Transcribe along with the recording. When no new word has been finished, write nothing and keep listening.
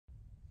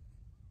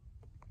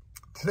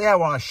Today I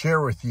want to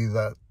share with you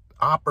the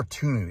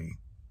opportunity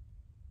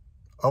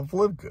of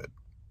LiveGood.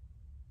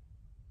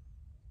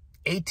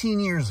 18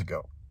 years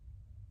ago,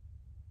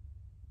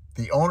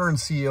 the owner and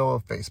CEO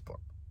of Facebook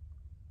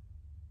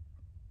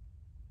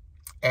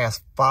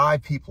asked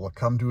 5 people to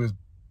come to his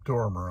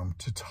dorm room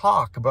to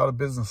talk about a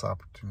business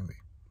opportunity.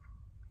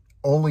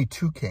 Only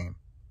 2 came,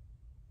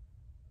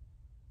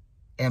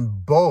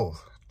 and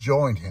both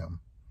joined him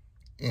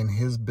in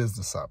his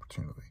business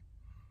opportunity.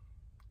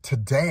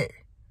 Today,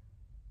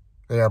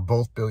 they are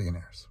both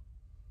billionaires.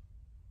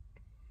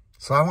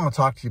 So I want to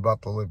talk to you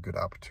about the LiveGood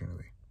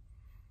opportunity.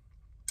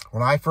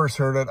 When I first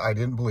heard it, I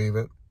didn't believe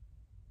it.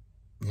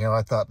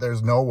 I thought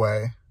there's no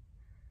way.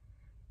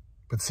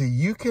 But see,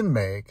 you can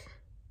make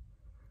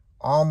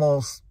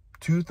almost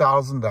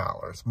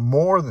 $2,000,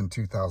 more than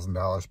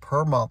 $2,000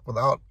 per month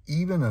without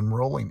even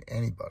enrolling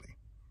anybody,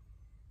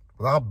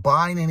 without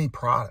buying any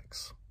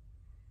products.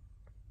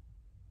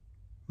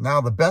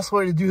 Now, the best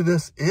way to do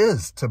this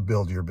is to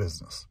build your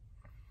business.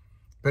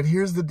 But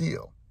here's the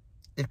deal.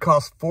 It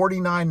costs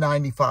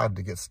 $49.95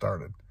 to get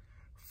started.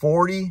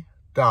 $40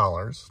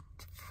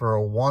 for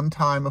a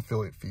one-time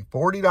affiliate fee.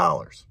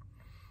 $40.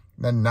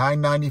 Then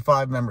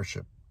 $9.95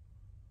 membership.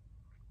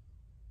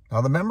 Now,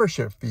 the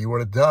membership fee,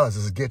 what it does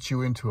is it gets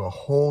you into a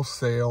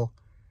wholesale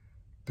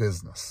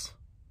business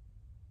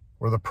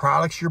where the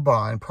products you're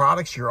buying,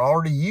 products you're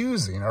already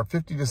using, are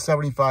 50 to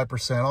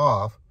 75%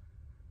 off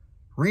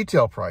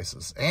retail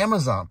prices,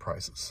 Amazon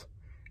prices.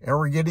 And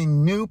we're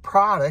getting new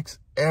products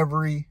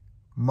every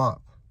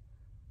month.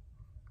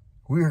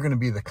 We are going to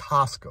be the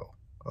Costco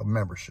of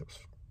memberships.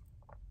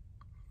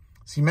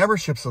 See,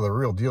 memberships are the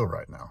real deal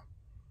right now.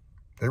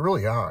 They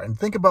really are. And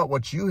think about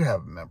what you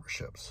have in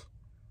memberships.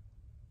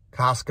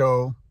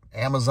 Costco,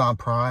 Amazon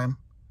Prime,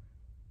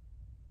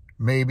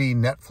 maybe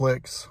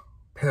Netflix,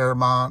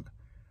 Paramount,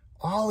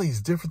 all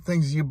these different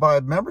things you buy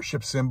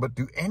memberships in, but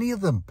do any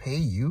of them pay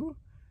you?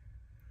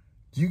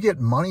 Do you get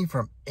money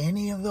from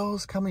any of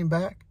those coming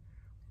back?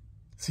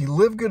 See,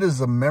 LiveGood is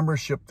a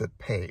membership that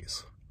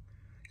pays.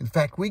 In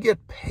fact, we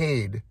get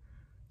paid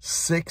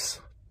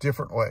 6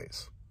 different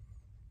ways.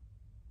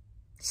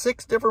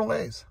 6 different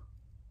ways.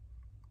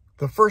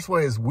 The first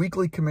way is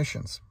weekly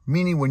commissions,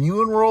 meaning when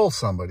you enroll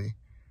somebody,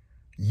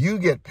 you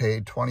get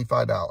paid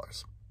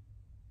 $25.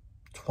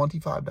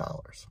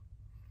 $25.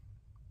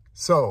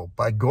 So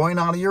by going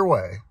out of your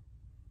way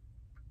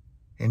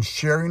and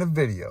sharing a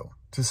video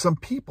to some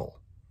people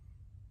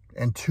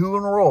and to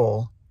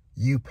enroll,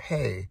 you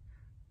pay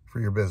for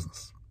your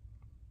business.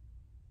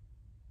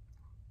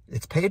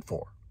 It's paid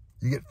for.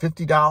 You get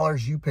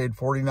 $50, you paid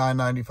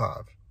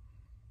 $49.95.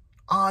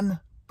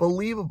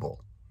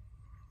 Unbelievable.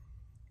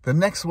 The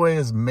next way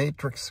is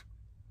matrix,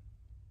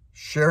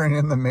 sharing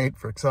in the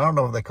matrix. I don't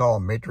know if they call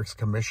them matrix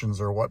commissions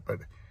or what,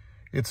 but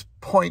it's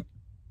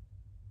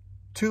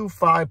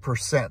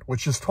 0.25%,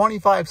 which is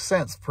 25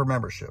 cents per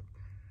membership.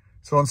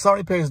 So when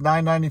somebody pays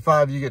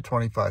 $9.95, you get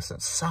 25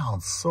 cents.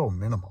 Sounds so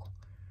minimal.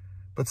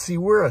 But see,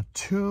 we're a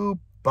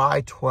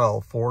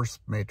 2x12 force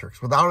matrix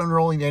without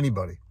enrolling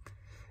anybody.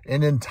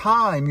 And in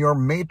time, your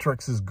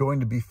matrix is going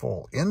to be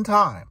full. In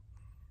time.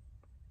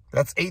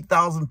 That's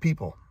 8,000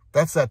 people.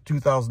 That's that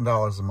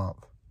 $2,000 a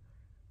month.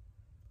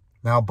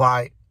 Now,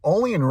 by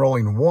only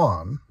enrolling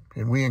 1,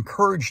 and we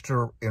encourage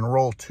to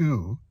enroll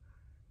 2,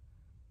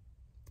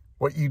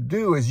 what you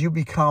do is you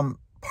become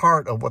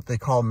part of what they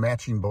call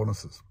matching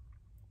bonuses.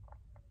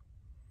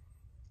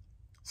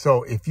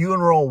 So if you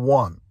enroll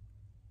 1,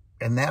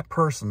 and that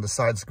person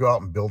decides to go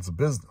out and builds a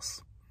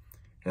business,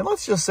 and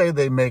let's just say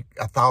they make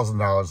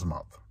 $1,000 a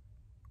month.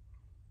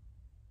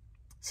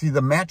 See,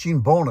 the matching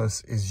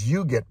bonus is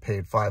you get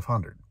paid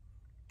 $500.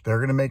 They're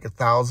going to make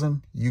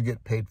 $1,000, you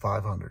get paid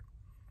 $500.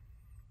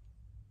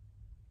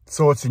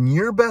 So it's in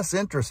your best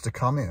interest to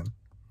come in,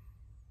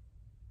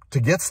 to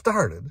get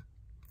started,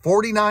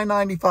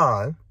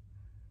 $49.95,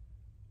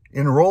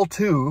 enroll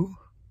 2,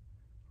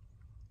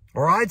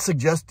 or I'd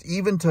suggest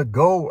even to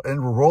go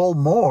enroll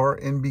more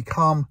and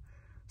become,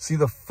 see,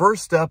 the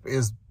first step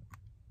is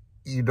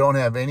you don't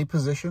have any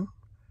position.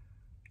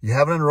 You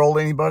haven't enrolled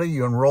anybody.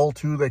 You enroll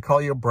 2, they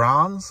call you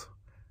bronze.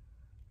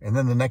 And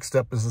then the next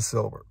step is the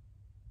silver.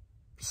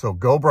 So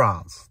go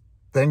bronze,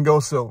 then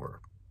go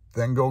silver,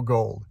 then go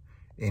gold.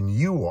 And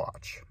you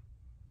watch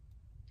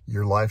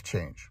your life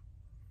change.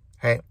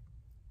 Hey,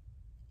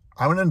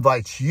 I'm going to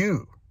invite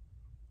you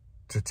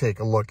to take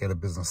a look at a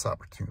business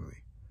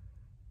opportunity.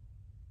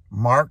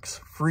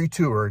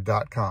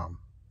 marksfreetour.com.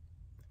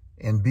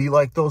 And be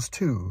like those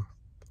 2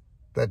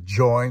 that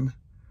joined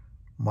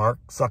Mark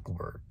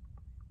Zuckerberg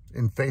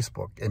in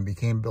Facebook and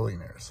became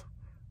billionaires.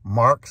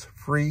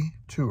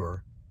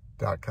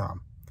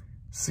 marksfreetour.com.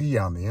 See you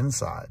on the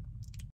inside.